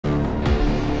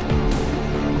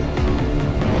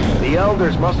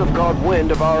Elders must have caught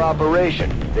wind of our operation.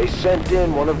 They sent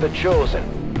in one of the Chosen.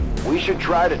 We should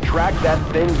try to track that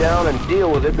thing down and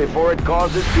deal with it before it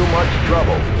causes too much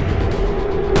trouble.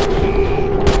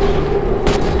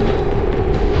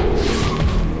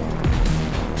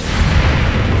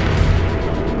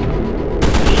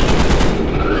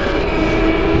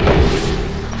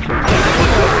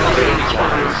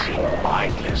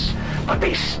 Mindless, but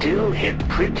they still hit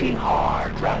pretty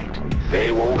hard, right? They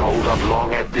won't hold up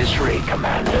long at this rate,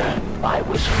 Commander. I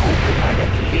was hoping I'd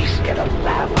at least get a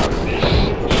laugh out of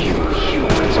this. You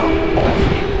humans are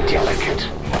awfully delicate.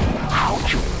 How'd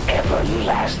you ever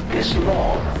last this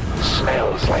long?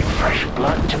 Smells like fresh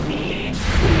blood to me.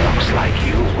 Looks like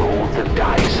you rolled the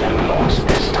dice and lost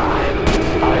this time.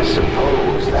 I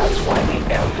suppose that's why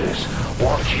the Elders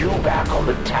want you back on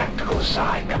the tactical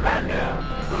side, Commander.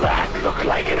 That looked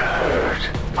like it hurt.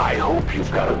 I hope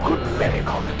you've got a good medic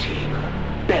on the team.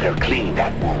 Better clean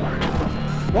that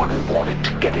wound. Wouldn't want it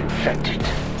to get infected.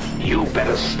 You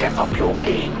better step up your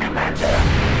game, Commander.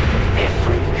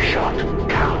 Every shot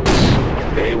counts.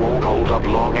 They won't hold up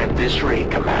long at this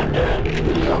rate, Commander.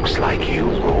 Looks like you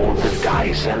rolled the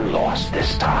dice and lost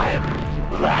this time.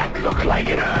 That looked like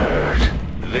it hurt.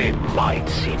 They might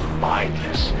seem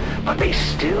mindless, but they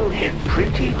still hit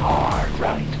pretty hard,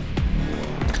 right?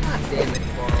 God damn it,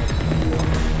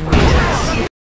 Carl.